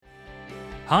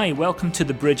Hi, welcome to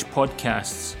the Bridge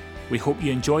Podcasts. We hope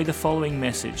you enjoy the following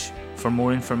message. For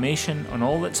more information on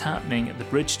all that's happening at the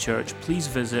Bridge Church, please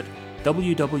visit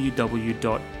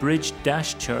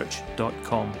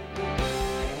www.bridge-church.com.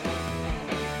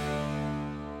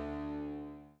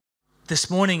 This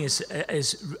morning is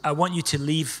I want you to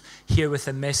leave here with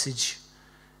a message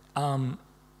in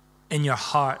your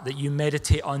heart that you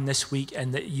meditate on this week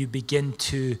and that you begin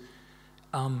to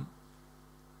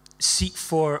seek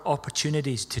for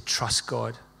opportunities to trust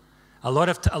God. A lot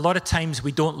of times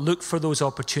we don't look for those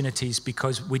opportunities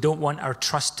because we don't want our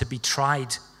trust to be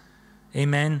tried.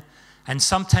 Amen. And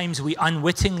sometimes we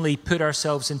unwittingly put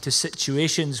ourselves into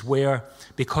situations where,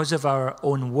 because of our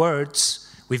own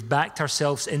words, we've backed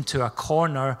ourselves into a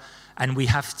corner and we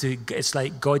have to, it's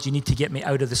like, God, you need to get me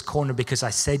out of this corner because I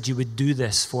said you would do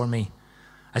this for me.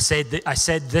 I said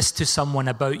this to someone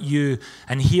about you,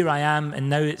 and here I am, and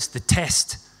now it's the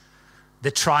test, the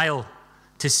trial,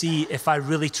 to see if I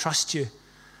really trust you.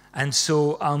 And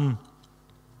so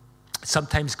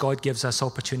sometimes God gives us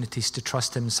opportunities to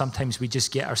trust him. Sometimes we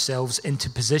just get ourselves into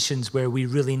positions where we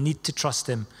really need to trust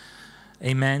him.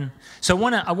 Amen. So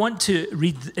I want to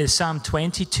read Psalm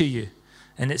 20 to you.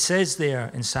 And it says there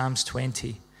in Psalms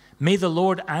 20, "May the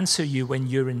Lord answer you when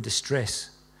you're in distress.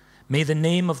 May the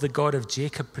name of the God of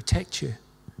Jacob protect you.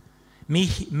 May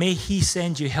he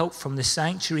send you help from the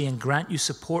sanctuary and grant you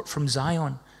support from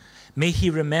Zion. May he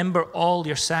remember all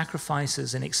your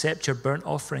sacrifices and accept your burnt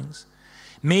offerings.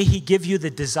 May he give you the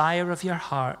desire of your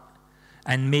heart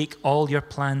and make all your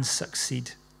plans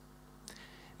succeed.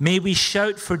 May we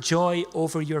shout for joy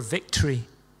over your victory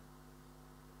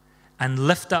and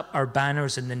lift up our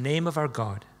banners in the name of our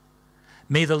God.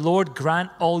 May the Lord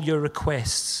grant all your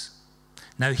requests."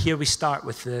 Now here we start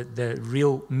with the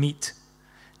real meat.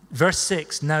 Verse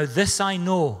 6, "Now this I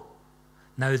know,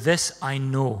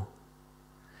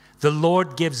 the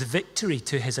Lord gives victory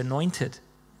to his anointed.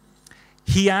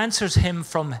 He answers him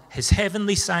from his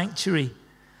heavenly sanctuary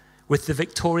with the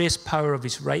victorious power of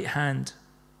his right hand.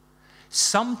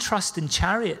 Some trust in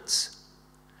chariots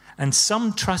and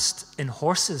some trust in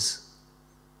horses,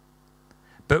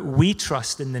 but we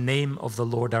trust in the name of the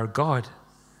Lord our God.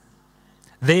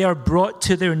 They are brought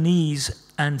to their knees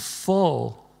and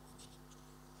fall,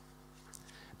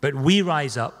 but we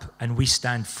rise up and we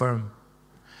stand firm.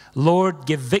 Lord,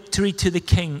 give victory to the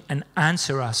King and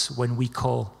answer us when we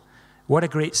call." What a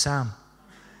great psalm.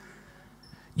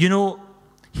 You know,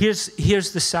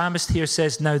 here's the psalmist here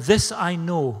says, "Now this I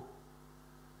know."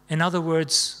 In other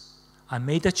words, I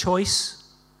made a choice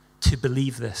to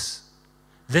believe this.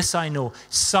 This I know.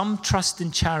 Some trust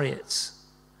in chariots,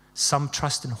 some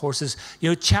trust in horses.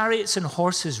 You know, chariots and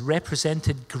horses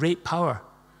represented great power.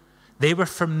 They were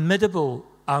formidable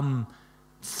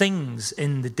things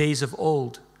in the days of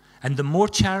old. And the more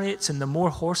chariots and the more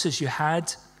horses you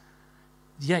had,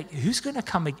 who's going to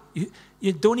come?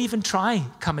 You don't even try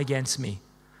come against me.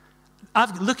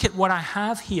 Look at what I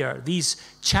have here. These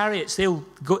chariots, they'll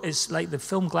go. It's like the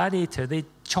film Gladiator. They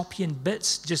chop you in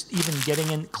bits, just even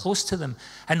getting in close to them.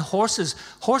 And horses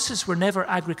were never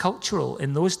agricultural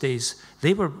in those days.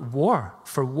 They were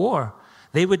for war.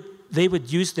 They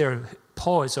would use their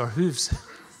paws or hooves.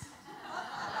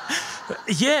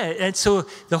 Yeah, and so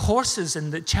the horses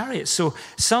and the chariots. So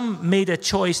some made a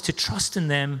choice to trust in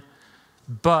them,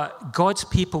 but God's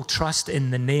people trust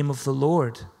in the name of the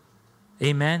Lord.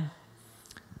 Amen.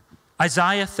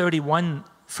 Isaiah 31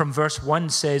 from verse 1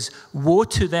 says, "Woe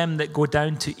to them that go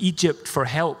down to Egypt for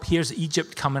help." Here's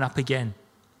Egypt coming up again.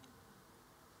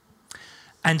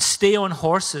 "And stay on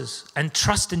horses and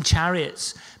trust in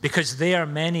chariots because they are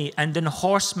many, and in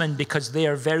horsemen because they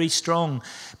are very strong.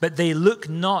 But they look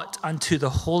not unto the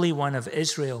Holy One of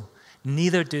Israel,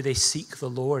 neither do they seek the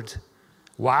Lord."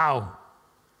 Wow.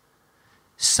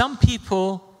 Some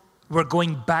people were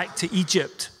going back to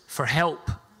Egypt for help.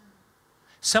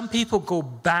 Some people go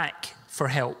back for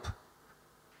help.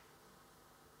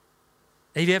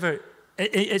 Have you ever,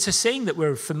 it's a saying that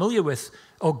we're familiar with,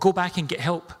 "Oh, go back and get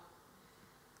help.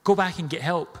 Go back and get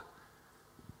help."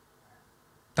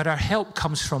 But our help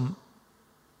comes from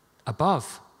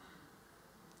above.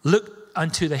 Look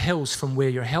unto the hills from where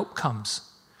your help comes.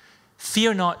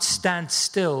 Fear not, stand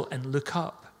still and look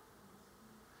up.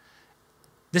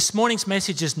 This morning's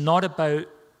message is not about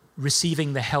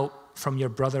receiving the help from your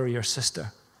brother or your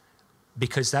sister,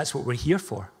 because that's what we're here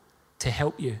for, to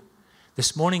help you.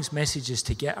 This morning's message is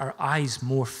to get our eyes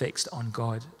more fixed on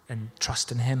God and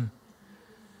trust in him.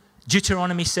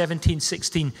 Deuteronomy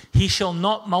 17:16, "He shall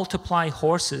not multiply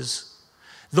horses.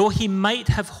 Though he might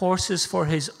have horses for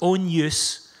his own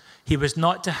use, He was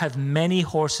not to have many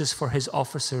horses for his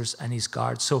officers and his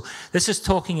guards. So this is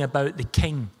talking about the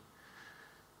king.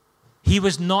 He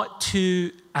was not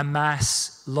to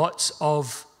amass lots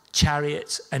of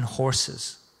chariots and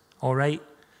horses, all right?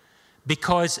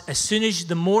 Because as soon as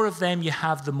the more of them you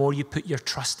have, the more you put your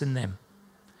trust in them.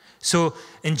 So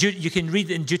you can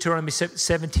read in Deuteronomy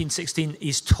 17:16,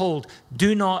 he's told,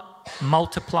 do not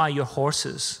multiply your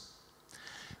horses.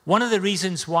 One of the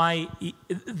reasons why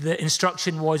the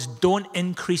instruction was don't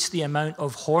increase the amount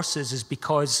of horses is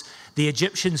because the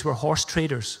Egyptians were horse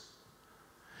traders.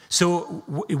 So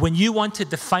when you wanted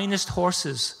the finest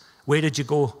horses, where did you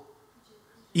go?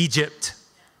 Egypt.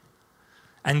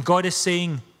 And God is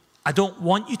saying, I don't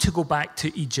want you to go back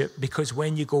to Egypt, because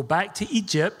when you go back to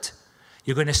Egypt,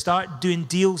 you're going to start doing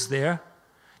deals there.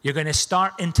 You're going to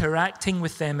start interacting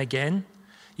with them again.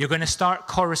 You're going to start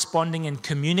corresponding and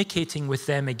communicating with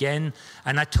them again.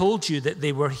 And I told you that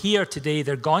they were here today.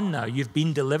 They're gone now. You've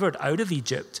been delivered out of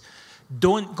Egypt.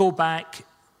 Don't go back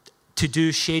to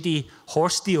do shady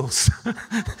horse deals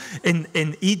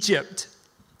in Egypt.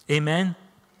 Amen?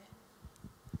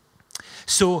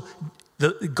 So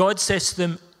God says to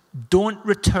them, don't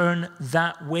return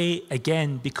that way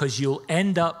again, because you'll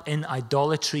end up in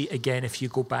idolatry again if you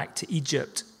go back to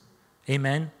Egypt.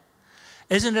 Amen?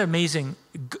 Isn't it amazing?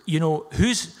 You know,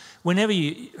 whenever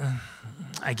you,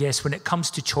 I guess, when it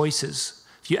comes to choices,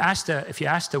 if you asked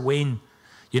a Wayne,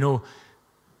 you know,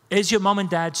 is your mom and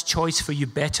dad's choice for you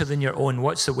better than your own?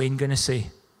 What's the Wayne going to say?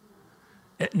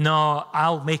 No,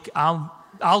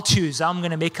 I'll choose. I'm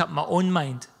going to make up my own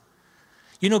mind.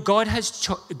 You know, God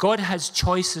has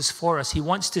choices for us. He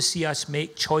wants to see us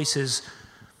make choices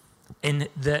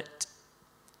that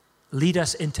lead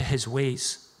us into his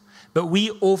ways. But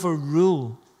we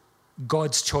overrule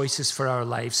God's choices for our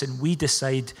lives, and we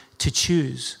decide to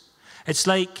choose. It's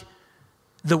like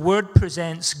the Word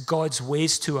presents God's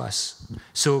ways to us.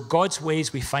 So God's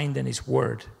ways we find in his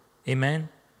Word. Amen?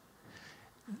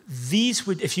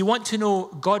 If you want to know,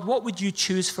 God, what would you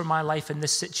choose for my life in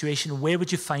this situation? Where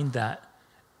would you find that?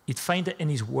 You'd find it in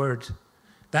his Word.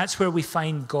 That's where we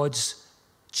find God's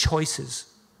choices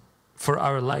for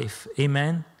our life.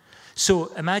 Amen? So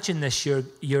imagine this,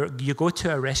 you go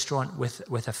to a restaurant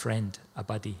with a friend, a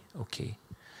buddy, okay?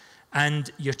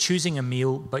 And you're choosing a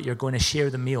meal, but you're going to share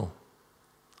the meal,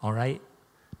 all right?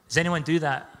 Does anyone do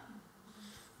that?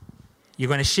 You're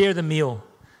going to share the meal,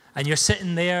 and you're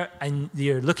sitting there, and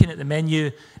you're looking at the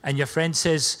menu, and your friend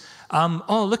says,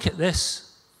 oh, look at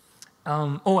this.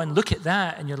 Oh, and look at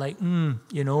that. And you're like,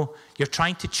 you know, you're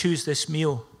trying to choose this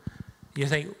meal. You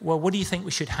think, well, what do you think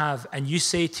we should have? And you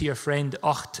say to your friend,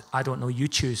 oh, I don't know, you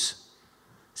choose.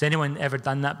 Has anyone ever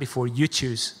done that before? You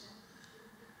choose.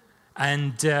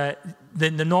 And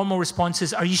the normal response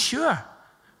is, are you sure?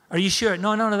 Are you sure?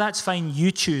 No, that's fine.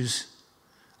 You choose.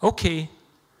 Okay.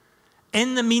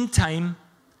 In the meantime,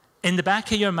 in the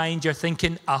back of your mind, you're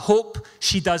thinking, I hope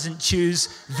she doesn't choose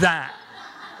that.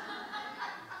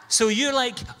 So you're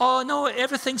like, oh, no,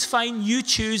 everything's fine. You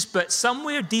choose. But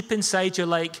somewhere deep inside, you're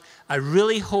like, I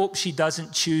really hope she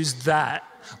doesn't choose that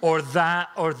or that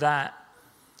or that.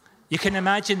 You can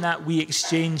imagine that we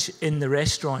exchange in the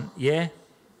restaurant, yeah?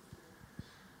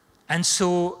 And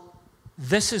so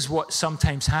this is what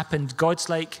sometimes happened. God's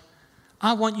like,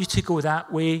 I want you to go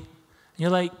that way. And you're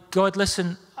like, God,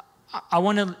 listen, I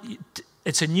want to,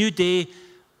 it's a new day.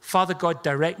 Father God,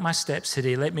 direct my steps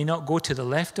today. Let me not go to the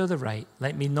left or the right.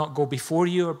 Let me not go before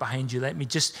you or behind you. Let me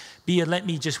just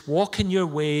walk in your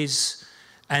ways.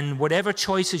 And whatever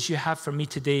choices you have for me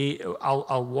today,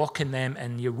 I'll walk in them.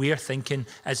 And we're thinking,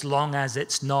 as long as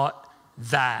it's not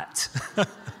that.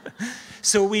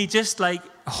 So we just like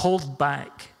hold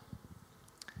back.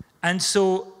 And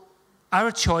so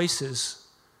our choices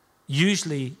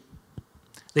usually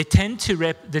They tend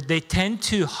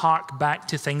to hark back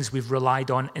to things we've relied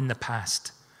on in the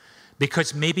past,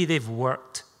 because maybe they've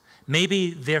worked,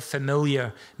 maybe they're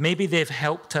familiar, maybe they've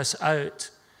helped us out.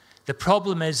 The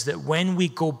problem is that when we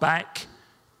go back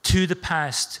to the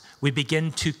past, we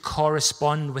begin to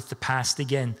correspond with the past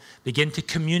again, begin to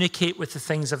communicate with the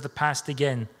things of the past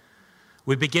again.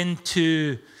 We begin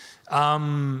to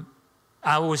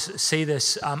I always say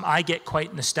this, I get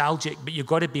quite nostalgic, but you've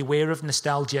got to beware of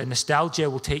nostalgia. Nostalgia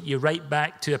will take you right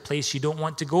back to a place you don't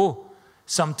want to go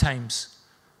sometimes.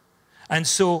 And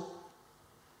so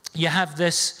you have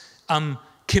this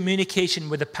communication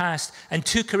with the past. And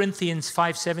 2 Corinthians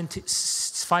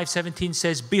 5:17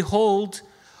 says, behold,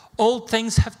 old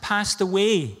things have passed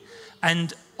away,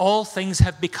 and all things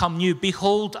have become new.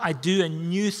 Behold, I do a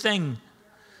new thing.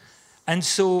 And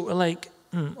so, like,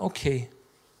 okay.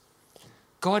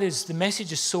 The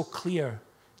message is so clear.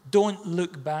 don't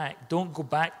look back. Don't go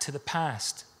back to the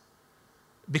past.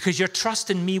 Because your trust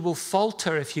in me will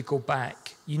falter if you go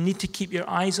back. You need to keep your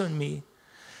eyes on me.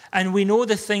 And we know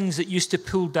the things that used to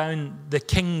pull down the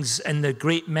kings and the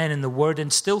great men in the word,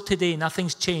 and still today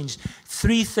nothing's changed.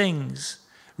 3 things: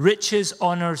 riches,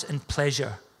 honors, and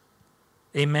pleasure.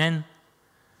 Amen.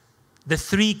 The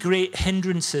 3 great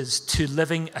hindrances to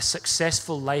living a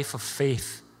successful life of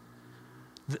faith.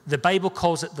 The Bible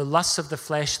calls it the lusts of the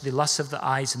flesh, the lusts of the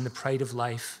eyes, and the pride of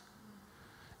life.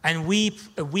 And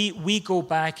we go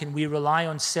back and we rely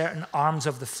on certain arms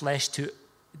of the flesh to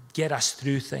get us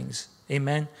through things.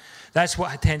 Amen. That's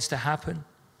what tends to happen.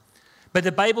 But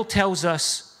the Bible tells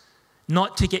us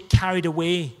not to get carried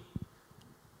away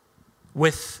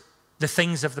with the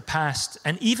things of the past.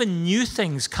 And even new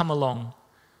things come along.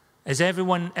 Has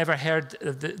everyone ever heard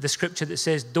the scripture that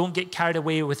says, don't get carried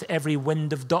away with every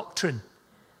wind of doctrine?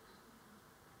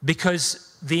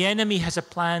 Because the enemy has a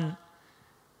plan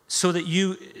so that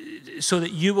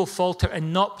you will falter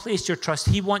and not place your trust.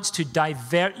 He wants to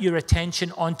divert your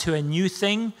attention onto a new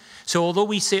thing. So although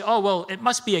we say, oh, well, it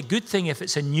must be a good thing if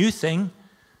it's a new thing,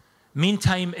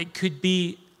 meantime, it could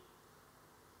be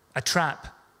a trap.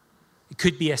 It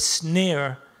could be a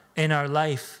snare in our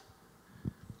life.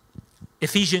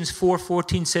 Ephesians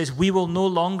 4:14 says, we will no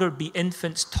longer be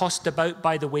infants tossed about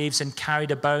by the waves and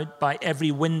carried about by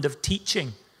every wind of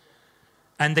teaching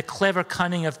and the clever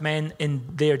cunning of men in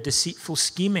their deceitful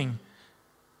scheming.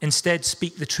 Instead,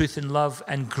 speak the truth in love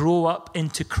and grow up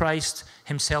into Christ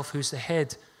himself, who's the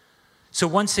head. So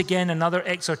once again, another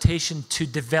exhortation to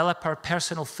develop our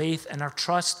personal faith and our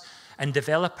trust and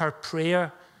develop our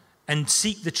prayer and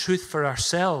seek the truth for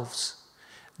ourselves.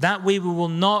 That way we will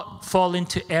not fall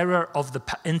into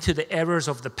the errors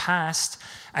of the past,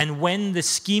 and when the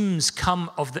schemes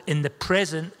come in the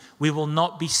present, we will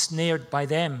not be snared by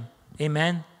them.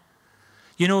 Amen?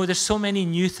 You know, there's so many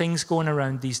new things going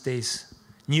around these days,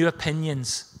 new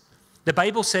opinions. The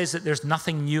Bible says that there's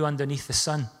nothing new underneath the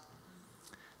sun.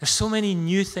 There's so many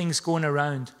new things going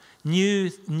around,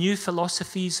 new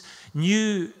philosophies,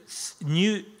 new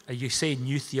you say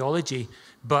new theology,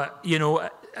 but you know,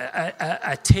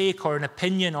 a take or an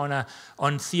opinion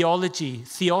on theology,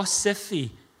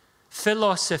 theosophy,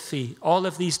 philosophy, all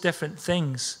of these different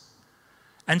things.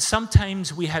 And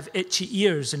sometimes we have itchy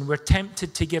ears and we're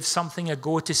tempted to give something a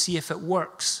go to see if it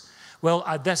works. Well,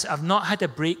 I've not had a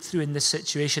breakthrough in this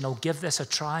situation. I'll give this a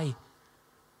try.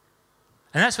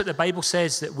 And that's what the Bible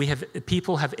says, that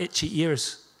people have itchy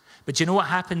ears. But you know what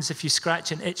happens if you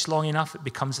scratch an itch long enough? It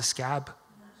becomes a scab.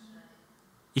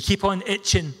 You keep on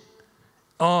itching.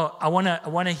 Oh, I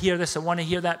want to hear this. I want to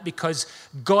hear that because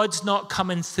God's not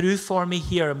coming through for me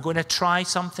here. I'm going to try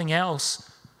something else.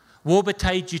 Woe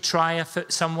betide you try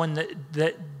someone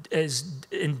that is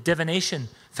in divination,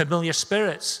 familiar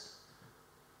spirits,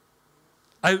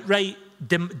 outright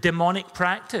demonic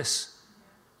practice.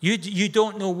 You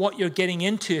don't know what you're getting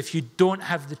into if you don't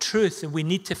have the truth, and we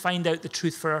need to find out the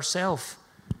truth for ourselves.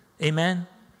 Amen?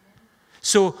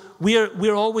 So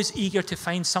we're always eager to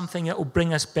find something that will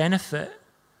bring us benefit,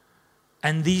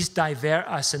 and these divert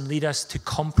us and lead us to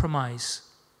compromise.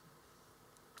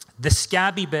 The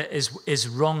scabby bit is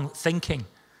wrong thinking.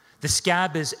 The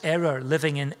scab is error,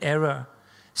 living in error.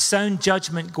 Sound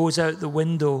judgment goes out the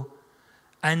window,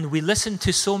 and we listen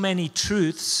to so many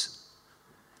truths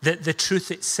that the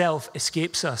truth itself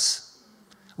escapes us.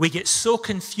 We get so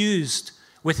confused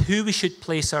with who we should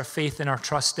place our faith and our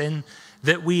trust in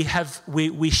that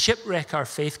we shipwreck our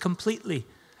faith completely,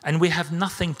 and we have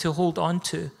nothing to hold on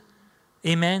to.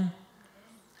 Amen?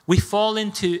 We fall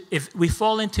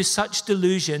into such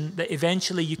delusion that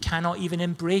eventually you cannot even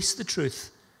embrace the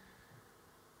truth.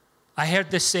 I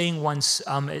heard this saying once.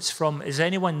 Does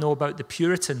anyone know about the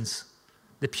Puritans?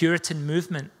 The Puritan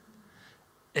movement.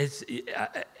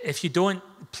 If you don't,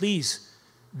 please,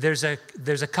 there's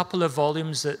a couple of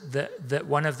volumes that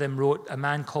one of them wrote, a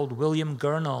man called William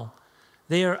Gurnall.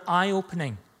 They are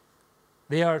eye-opening.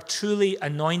 They are truly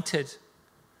anointed.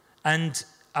 And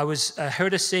I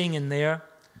heard a saying in there.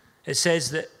 It says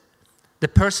that the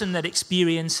person that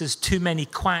experiences too many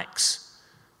quacks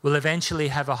will eventually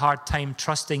have a hard time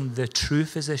trusting the true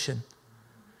physician.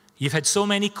 You've had so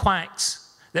many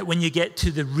quacks that when you get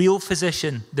to the real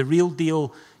physician, the real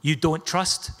deal, you don't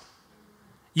trust.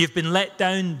 You've been let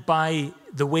down by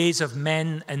the ways of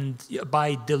men and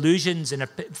by delusions, and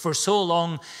for so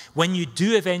long, when you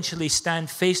do eventually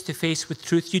stand face to face with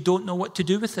truth, you don't know what to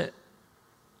do with it.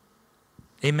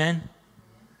 Amen?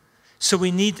 So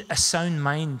we need a sound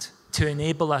mind to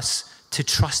enable us to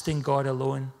trust in God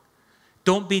alone.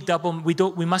 We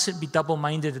mustn't be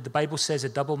double-minded. The Bible says a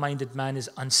double-minded man is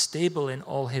unstable in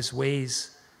all his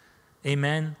ways.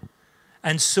 Amen.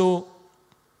 And so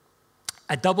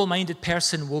a double-minded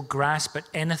person will grasp at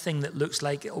anything that looks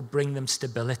like it will bring them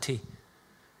stability,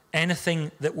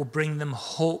 anything that will bring them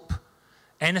hope,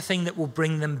 anything that will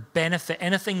bring them benefit,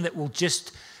 anything that will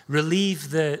just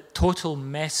relieve the total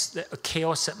mess, the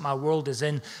chaos that my world is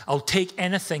in. I'll take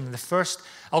anything.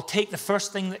 I'll take the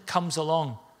first thing that comes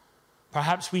along.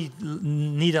 Perhaps we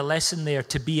need a lesson there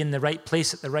to be in the right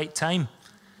place at the right time.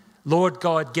 Lord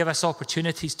God, give us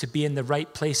opportunities to be in the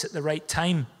right place at the right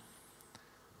time.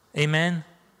 Amen.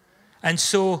 And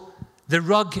so the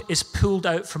rug is pulled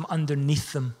out from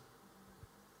underneath them.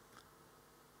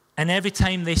 And every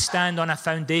time they stand on a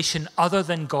foundation other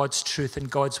than God's truth and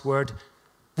God's word,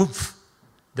 woof,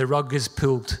 the rug is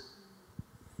pulled.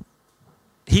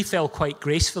 He fell quite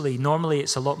gracefully. Normally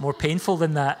it's a lot more painful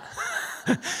than that.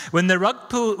 When the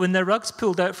rug's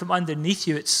pulled out from underneath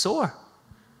you, it's sore.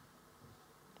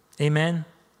 Amen.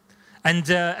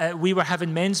 And we were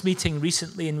having men's meeting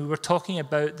recently, and we were talking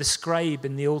about the scribe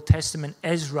in the Old Testament,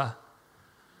 Ezra.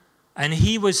 And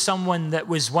he was someone that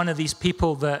was one of these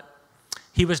people that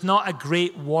he was not a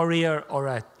great warrior or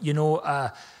a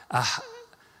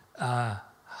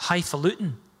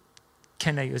highfalutin.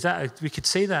 We could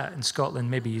say that in Scotland.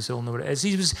 Maybe you all know what it is.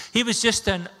 He was just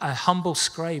a humble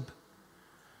scribe.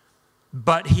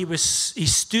 But he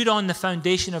stood on the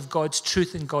foundation of God's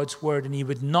truth and God's word, and he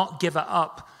would not give it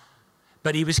up.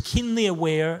 But he was keenly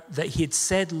aware that he had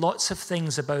said lots of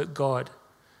things about God.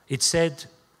 He'd said,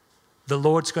 the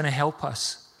Lord's going to help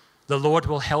us. The Lord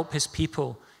will help his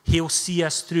people. He'll see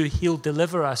us through. He'll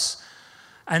deliver us.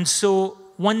 And so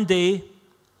one day,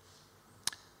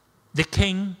 the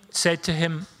king said to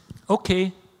him,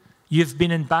 okay, you've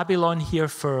been in Babylon here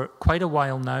for quite a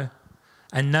while now,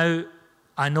 and now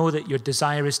I know that your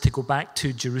desire is to go back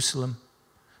to Jerusalem.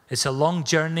 It's a long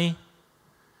journey,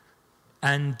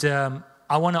 and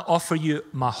I want to offer you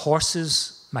my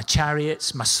horses, my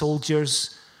chariots, my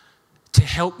soldiers, to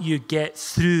help you get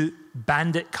through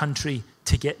bandit country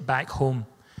to get back home.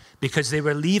 Because they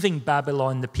were leaving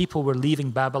Babylon, the people were leaving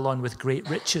Babylon with great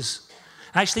riches.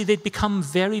 Actually, they'd become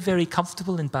very, very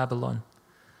comfortable in Babylon.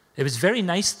 It was very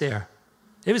nice there.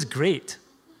 It was great.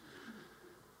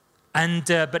 And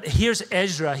but here's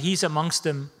Ezra, he's amongst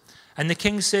them. And the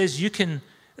king says,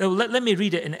 let me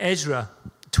read it in Ezra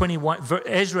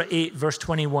 8, verse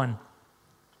 21.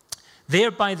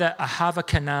 There by the Ahava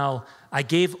Canal, I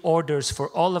gave orders for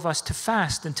all of us to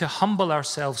fast and to humble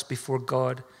ourselves before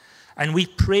God. And we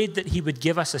prayed that he would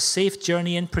give us a safe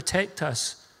journey and protect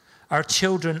us, our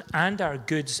children and our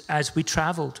goods as we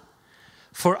traveled.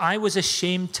 For I was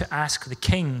ashamed to ask the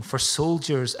king for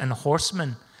soldiers and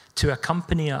horsemen to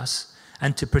accompany us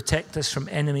and to protect us from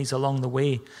enemies along the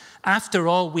way. After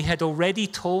all, we had already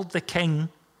told the king,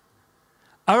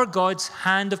 our God's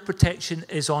hand of protection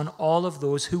is on all of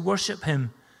those who worship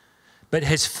him, but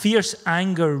his fierce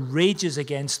anger rages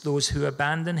against those who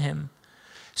abandon him.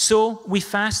 So we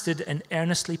fasted and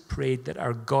earnestly prayed that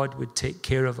our God would take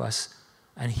care of us,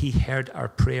 and he heard our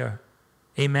prayer.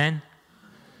 Amen.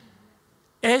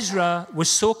 Ezra was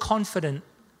so confident,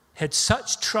 had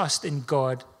such trust in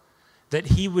God, that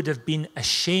he would have been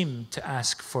ashamed to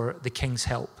ask for the king's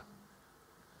help.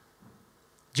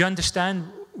 Do you understand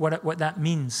what that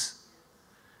means?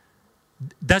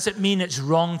 Does it mean it's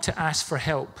wrong to ask for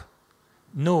help?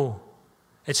 No,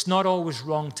 it's not always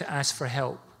wrong to ask for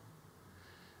help.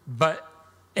 But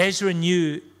Ezra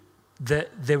knew that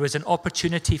there was an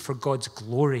opportunity for God's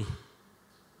glory.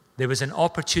 There was an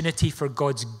opportunity for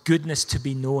God's goodness to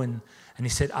be known. And he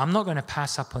said, I'm not going to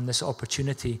pass up on this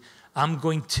opportunity. I'm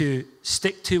going to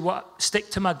stick to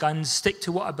my guns, stick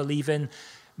to what I believe in.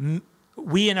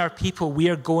 We and our people, we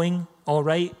are going, all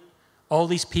right? All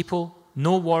these people,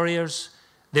 no warriors.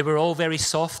 They were all very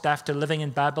soft after living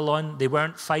in Babylon. They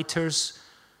weren't fighters.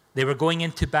 They were going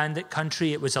into bandit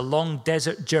country. It was a long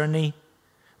desert journey.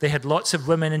 They had lots of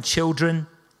women and children,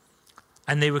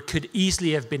 and they could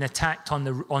easily have been attacked on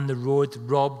the road,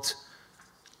 robbed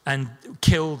and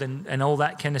killed and all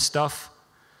that kind of stuff.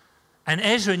 And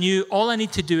Ezra knew, all I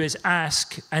need to do is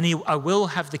ask, and I will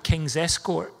have the king's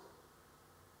escort.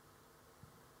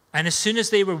 And as soon as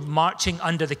they were marching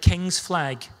under the king's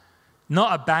flag,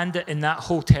 not a bandit in that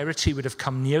whole territory would have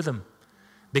come near them,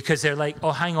 because they're like,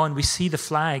 oh, hang on, we see the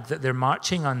flag that they're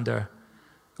marching under.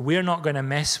 We're not going to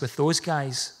mess with those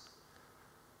guys.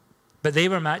 But they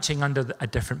were marching under a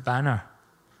different banner.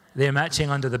 They were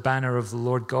marching under the banner of the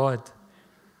Lord God.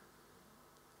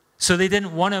 So they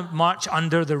didn't want to march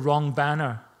under the wrong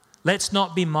banner. Let's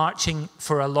not be marching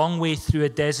for a long way through a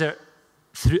desert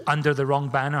under the wrong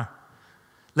banner.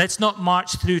 Let's not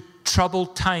march through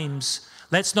troubled times.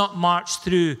 Let's not march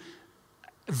through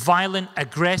violent,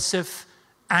 aggressive,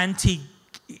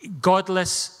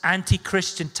 anti-godless,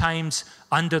 anti-Christian times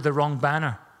under the wrong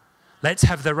banner. Let's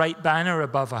have the right banner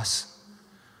above us.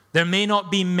 There may not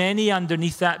be many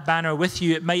underneath that banner with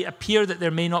you. It might appear that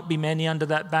there may not be many under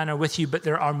that banner with you, but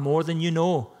there are more than you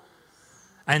know.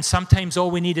 And sometimes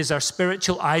all we need is our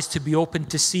spiritual eyes to be open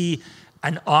to see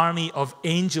an army of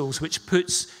angels, which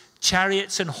puts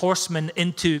chariots and horsemen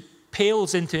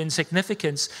pales into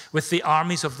insignificance with the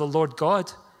armies of the Lord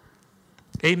God.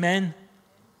 Amen.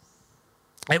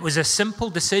 It was a simple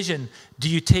decision. Do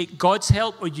you take God's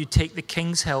help or do you take the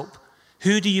king's help?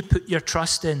 Who do you put your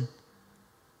trust in?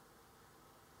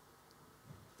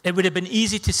 It would have been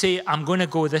easy to say, I'm going to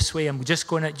go this way. I'm just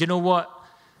going to, you know what?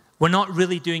 We're not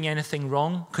really doing anything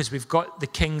wrong because we've got the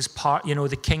king's part. You know,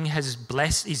 the king has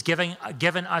blessed. He's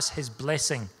given us his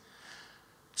blessing.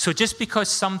 So just because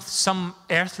some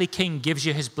earthly king gives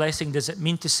you his blessing, does it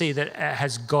mean to say that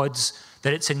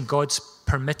that it's in God's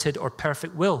permitted or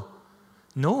perfect will?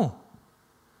 No.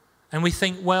 And we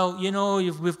think, well, you know,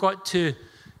 we've got to,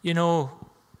 you know,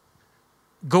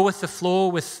 go with the flow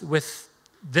with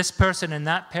this person and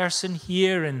that person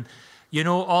here, and you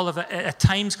know, all of it. A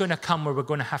time's going to come where we're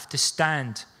going to have to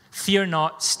stand. Fear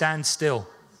not, stand still.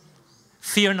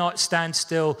 Fear not, stand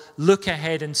still. Look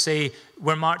ahead and say,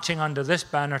 we're marching under this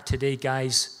banner today,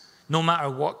 guys, no matter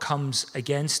what comes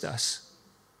against us.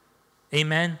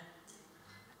 Amen.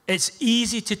 It's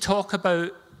easy to talk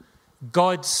about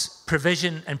God's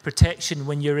provision and protection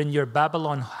when you're in your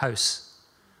Babylon house.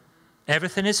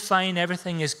 Everything is fine,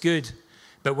 everything is good.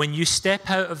 But when you step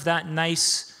out of that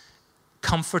nice,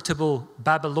 comfortable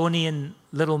Babylonian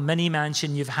little mini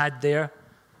mansion you've had there,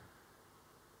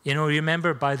 you know,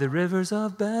 remember by the rivers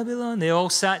of Babylon, they all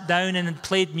sat down and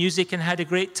played music and had a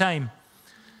great time.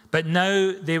 But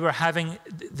now they were having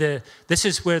this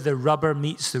is where the rubber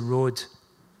meets the road.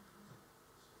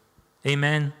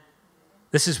 Amen.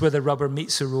 This is where the rubber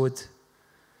meets the road.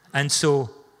 And so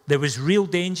there was real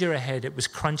danger ahead. It was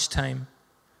crunch time.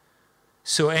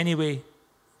 So anyway,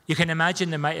 you can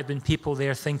imagine there might have been people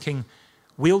there thinking,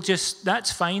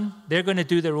 that's fine. They're going to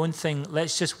do their own thing.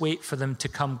 Let's just wait for them to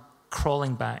come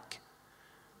crawling back.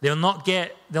 They'll not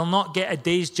get a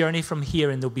day's journey from here,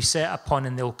 and they'll be set upon,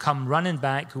 and they'll come running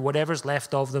back, whatever's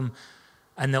left of them,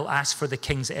 and they'll ask for the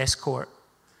king's escort.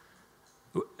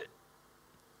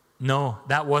 No,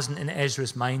 that wasn't in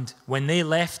Ezra's mind. When they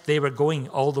left, they were going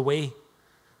all the way.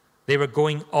 They were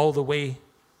going all the way.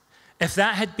 If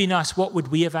that had been us, what would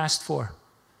we have asked for?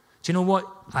 Do you know what?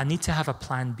 I need to have a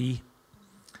plan B.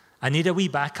 I need a wee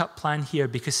backup plan here,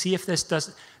 because see if this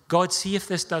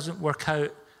doesn't work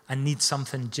out, I need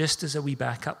something just as a wee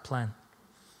backup plan.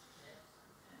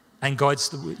 And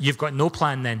you've got no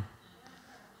plan then.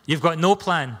 You've got no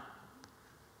plan.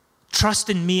 Trust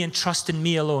in me and trust in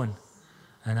me alone.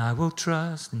 And I will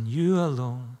trust in you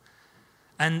alone.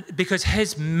 And because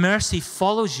his mercy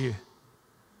follows you,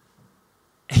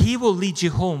 he will lead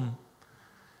you home.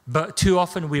 But too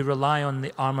often we rely on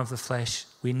the arm of the flesh.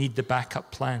 We need the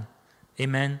backup plan.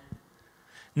 Amen.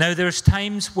 Now there's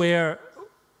times where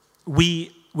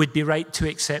we would be right to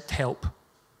accept help.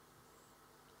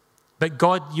 But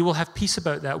God, you will have peace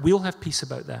about that. We'll have peace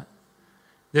about that.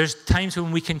 There's times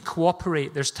when we can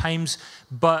cooperate. There's times,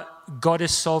 but God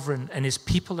is sovereign and his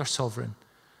people are sovereign.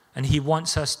 And he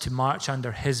wants us to march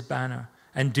under his banner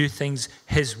and do things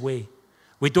his way.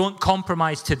 We don't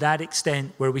compromise to that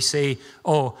extent where we say,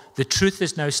 oh, the truth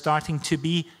is now starting to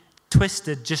be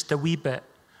twisted just a wee bit.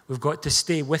 We've got to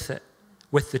stay with it,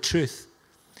 with the truth.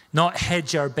 Not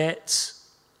hedge our bets.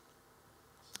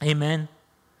 Amen.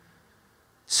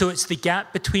 So it's the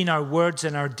gap between our words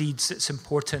and our deeds that's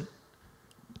important.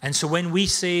 And so when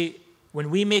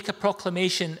we make a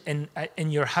proclamation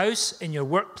in your house, in your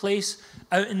workplace,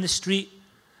 out in the street,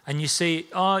 and you say,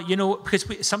 oh, you know,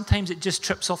 because sometimes it just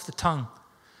trips off the tongue.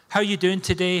 How are you doing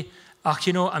today? Oh,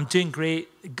 you know, I'm doing great.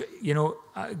 You know,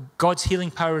 God's healing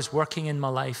power is working in my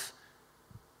life.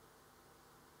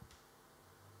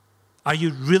 Are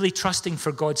you really trusting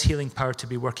for God's healing power to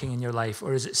be working in your life?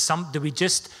 Or is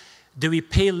it do we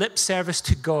pay lip service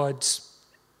to God's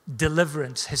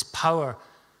deliverance, his power,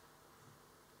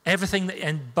 everything,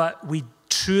 but we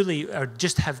truly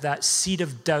just have that seed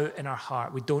of doubt in our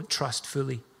heart. We don't trust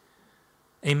fully.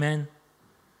 Amen.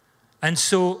 And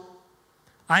so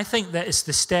I think that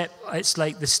it's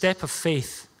like the step of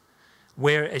faith,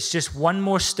 where it's just one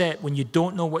more step. When you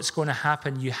don't know what's going to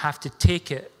happen, you have to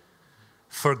take it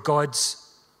for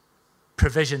God's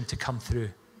provision to come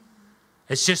through.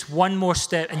 It's just one more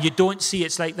step, and you don't see,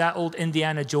 it's like that old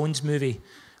Indiana Jones movie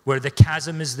where the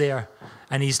chasm is there,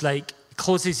 and he's like,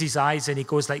 closes his eyes and he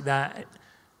goes like that,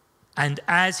 And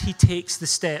as he takes the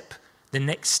step, the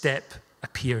next step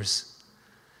appears.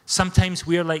 Sometimes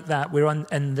we're like that. We're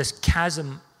in this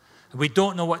chasm. We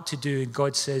don't know what to do. And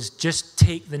God says, just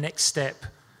take the next step.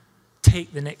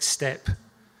 Take the next step.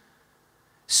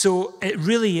 So it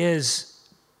really is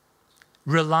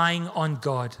relying on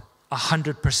God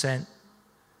 100%.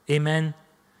 Amen.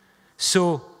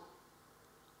 So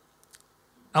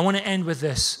I want to end with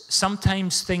this.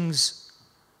 Sometimes things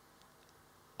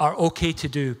are okay to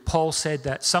do. Paul said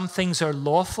that. Some things are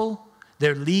lawful.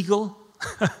 They're legal.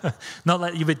 Not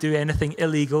that you would do anything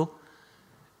illegal.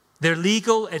 They're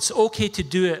legal. It's okay to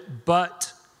do it,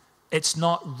 but it's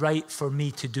not right for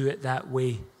me to do it that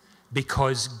way,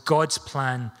 because God's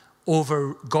plan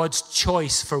God's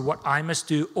choice for what I must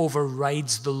do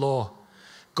overrides the law.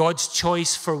 God's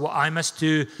choice for what I must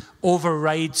do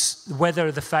overrides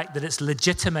whether the fact that it's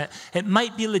legitimate. It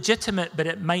might be legitimate, but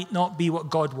it might not be what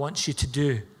God wants you to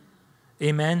do.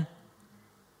 Amen?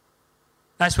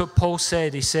 That's what Paul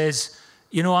said. He says,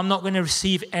 I'm not going to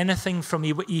receive anything from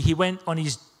you. He went on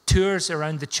his tours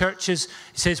around the churches.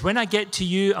 He says, when I get to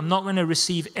you, I'm not going to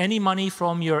receive any money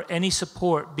from you or any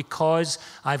support, because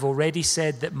I've already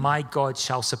said that my God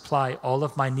shall supply all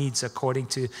of my needs according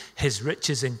to his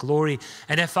riches and glory.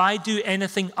 And if I do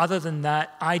anything other than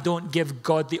that, I don't give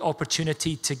God the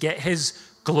opportunity to get his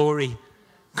glory,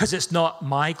 because it's not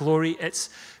my glory, it's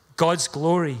God's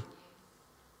glory.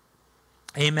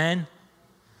 Amen.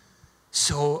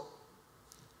 So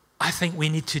I think we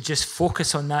need to just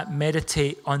focus on that,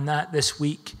 meditate on that this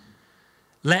week.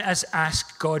 Let us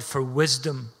ask God for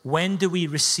wisdom. When do we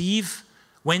receive?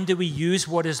 When do we use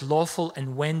what is lawful?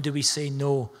 And when do we say,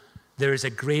 no, there is a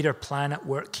greater plan at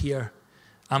work here.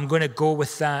 I'm going to go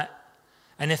with that.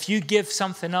 And if you give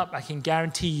something up, I can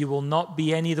guarantee you will not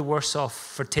be any the worse off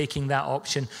for taking that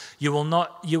option. You will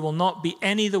not be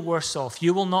any the worse off.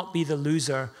 You will not be the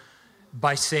loser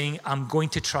by saying, I'm going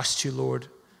to trust you, Lord.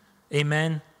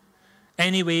 Amen.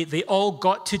 Anyway, they all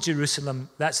got to Jerusalem.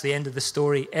 That's the end of the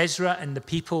story. Ezra and the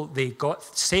people, they got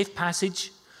safe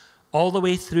passage all the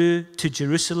way through to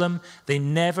Jerusalem. They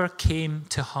never came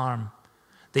to harm.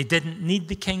 They didn't need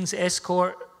the king's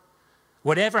escort.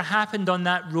 Whatever happened on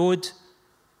that road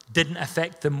didn't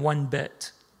affect them one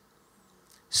bit.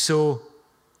 So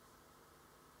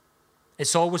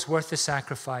it's always worth the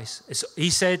sacrifice. He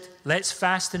said, let's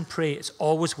fast and pray. It's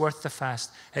always worth the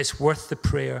fast. It's worth the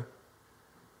prayer.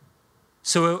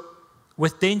 So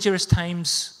with dangerous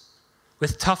times,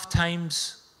 with tough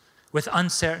times, with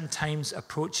uncertain times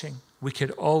approaching, we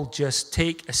could all just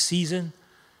take a season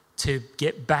to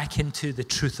get back into the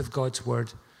truth of God's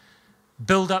word.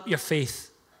 Build up your faith.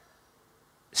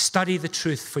 Study the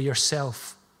truth for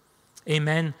yourself.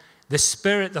 Amen. The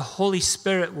Spirit, the Holy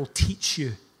Spirit will teach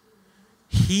you.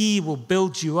 He will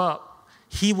build you up.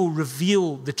 He will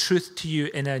reveal the truth to you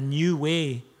in a new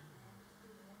way.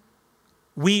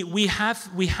 We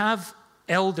have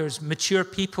elders, mature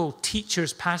people,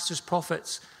 teachers, pastors,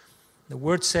 prophets. The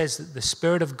word says that the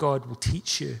Spirit of God will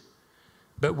teach you.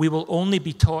 But we will only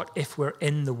be taught if we're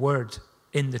in the word,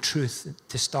 in the truth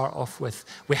to start off with.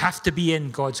 We have to be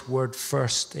in God's word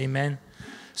first. Amen.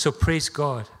 So praise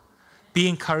God. Be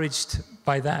encouraged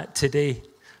by that today.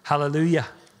 Hallelujah.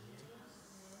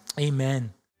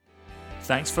 Amen.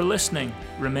 Thanks for listening.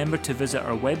 Remember to visit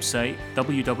our website,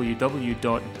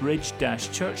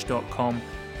 www.bridge-church.com,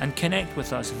 and connect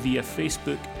with us via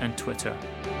Facebook and Twitter.